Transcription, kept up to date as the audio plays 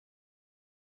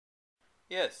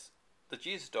Yes, the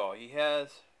Jesus doll. He has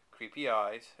creepy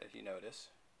eyes, as you notice.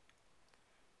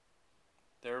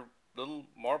 They're little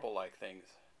marble-like things.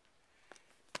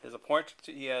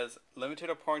 He has limited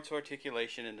points of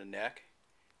articulation in the neck.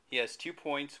 He has 2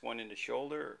 points, one in the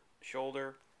shoulder,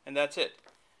 and that's it.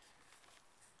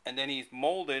 And then he's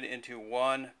molded into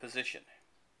one position.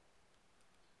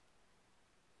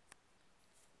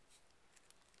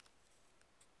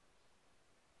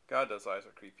 God, those eyes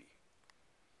are creepy.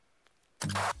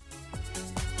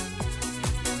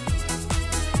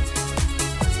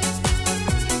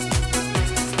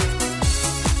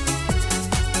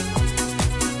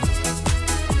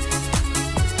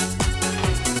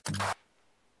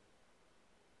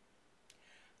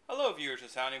 Hello viewers of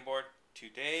Sounding Board.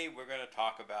 Today we're going to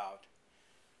talk about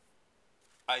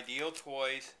Ideal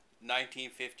Toys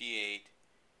 1958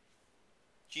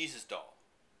 Jesus doll,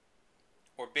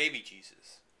 or baby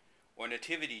Jesus, or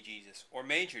nativity Jesus, or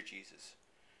manger Jesus.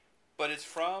 But it's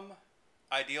from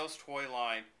Ideal's toy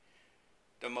line,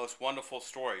 The Most Wonderful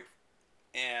Story.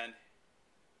 And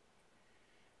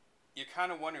you're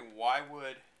kind of wondering, why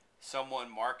would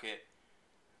someone market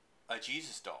a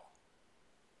Jesus doll?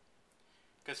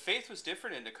 Because faith was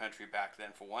different in the country back then,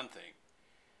 for one thing.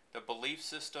 The belief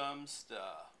systems,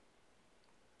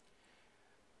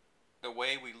 the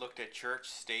way we looked at church,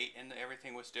 state, and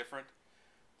everything was different.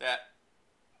 That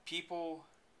people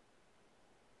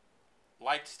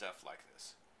liked stuff like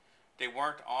this. They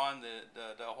weren't on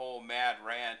the whole mad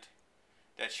rant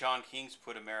that Sean King's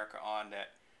put America on,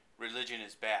 that religion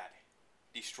is bad.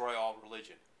 Destroy all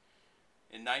religion.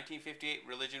 In 1958,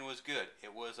 religion was good.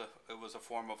 It was a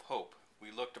form of hope.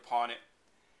 We looked upon it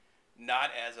not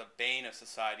as a bane of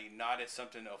society, not as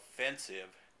something offensive,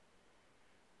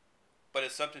 but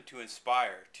as something to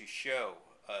inspire, to show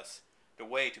us the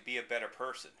way to be a better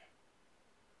person.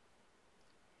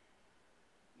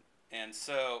 And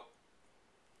so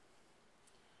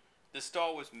this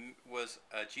doll was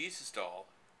a Jesus doll.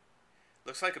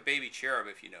 Looks like a baby cherub,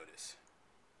 if you notice.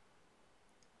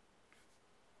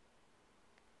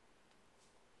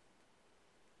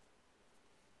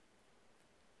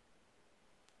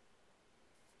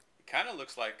 Kind of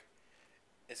looks like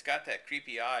it's got that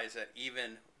creepy eyes that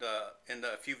even in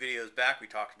the few videos back we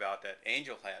talked about that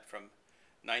Angel had from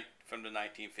the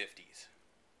 1950s.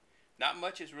 Not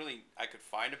much is really I could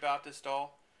find about this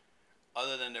doll,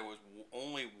 other than there was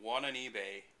only one on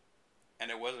eBay, and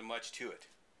there wasn't much to it.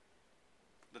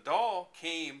 The doll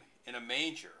came in a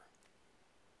manger,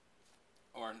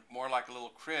 or more like a little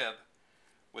crib,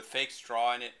 with fake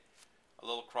straw in it, a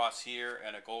little cross here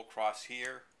and a gold cross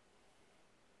here.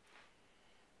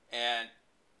 And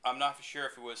I'm not for sure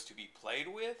if it was to be played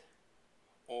with,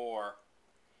 or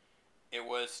it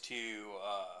was to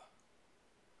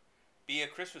be a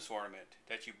Christmas ornament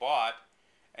that you bought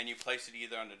and you place it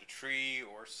either under the tree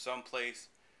or someplace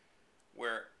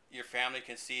where your family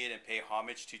can see it and pay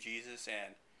homage to Jesus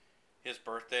and his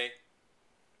birthday.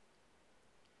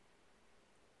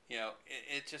 You know,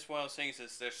 it's just one of those things,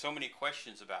 is there's so many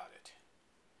questions about it.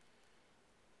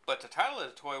 But the title of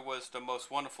the toy was The Most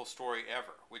Wonderful Story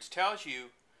Ever, which tells you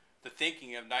the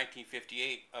thinking of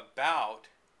 1958 about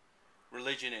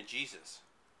religion and Jesus.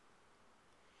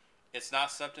 It's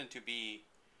not something to be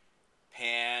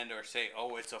panned or say,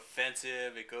 oh, it's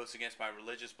offensive, it goes against my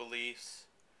religious beliefs.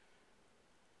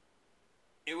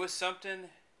 It was something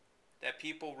that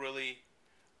people really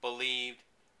believed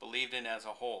in as a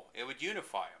whole. It would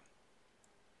unify them.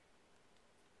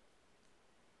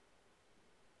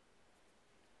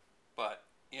 But,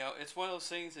 you know, it's one of those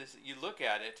things, is you look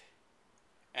at it,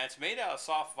 and it's made out of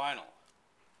soft vinyl.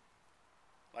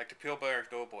 Like the Pillsbury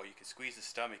Doughboy, you can squeeze his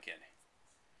stomach in.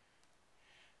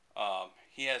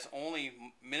 He has only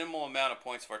minimal amount of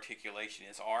points of articulation.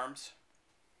 His arms.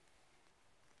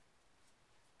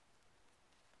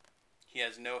 He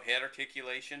has no head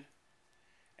articulation.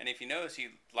 And if you notice, he,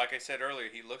 like I said earlier,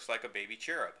 he looks like a baby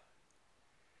cherub.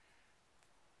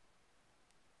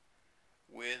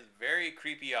 With very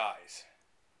creepy eyes.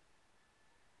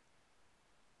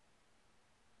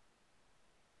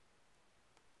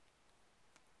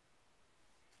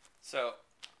 So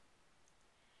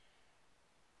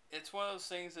it's one of those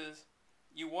things, is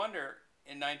you wonder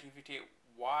in 1958,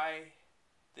 why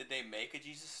did they make a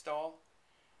Jesus doll?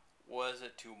 Was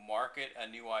it to market a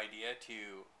new idea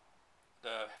to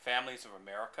the families of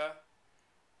America?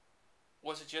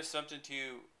 Was it just something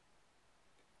to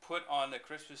put on the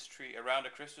Christmas tree, around a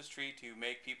Christmas tree, to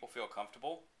make people feel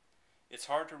comfortable? It's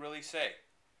hard to really say,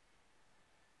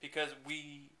 because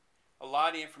a lot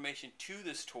of the information to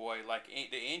this toy, like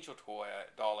the Angel toy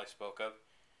doll I spoke of,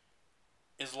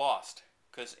 is lost.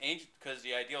 because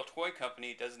the Ideal Toy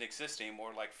Company doesn't exist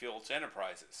anymore, like Fields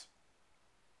Enterprises.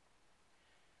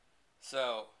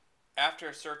 So after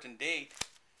a certain date,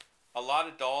 a lot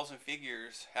of dolls and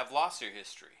figures have lost their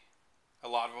history. A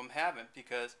lot of them haven't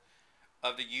because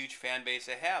of the huge fan base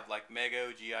they have, like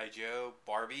Mego, G.I. Joe,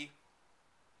 Barbie.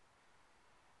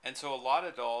 And so a lot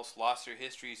of dolls lost their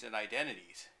histories and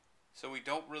identities. So we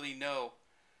don't really know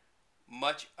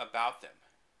much about them.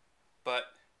 But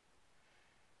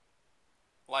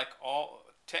like all,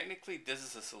 technically this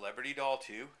is a celebrity doll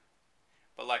too.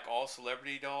 But like all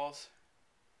celebrity dolls,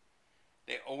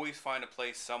 they always find a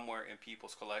place somewhere in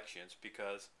people's collections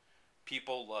because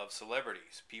people love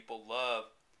celebrities. People love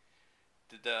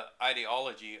the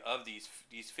ideology of these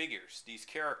figures, these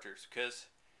characters, because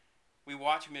we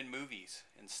watch them in movies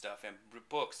and stuff, and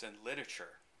books and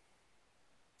literature.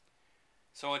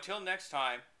 So until next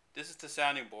time, this is the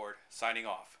Sounding Board signing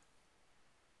off.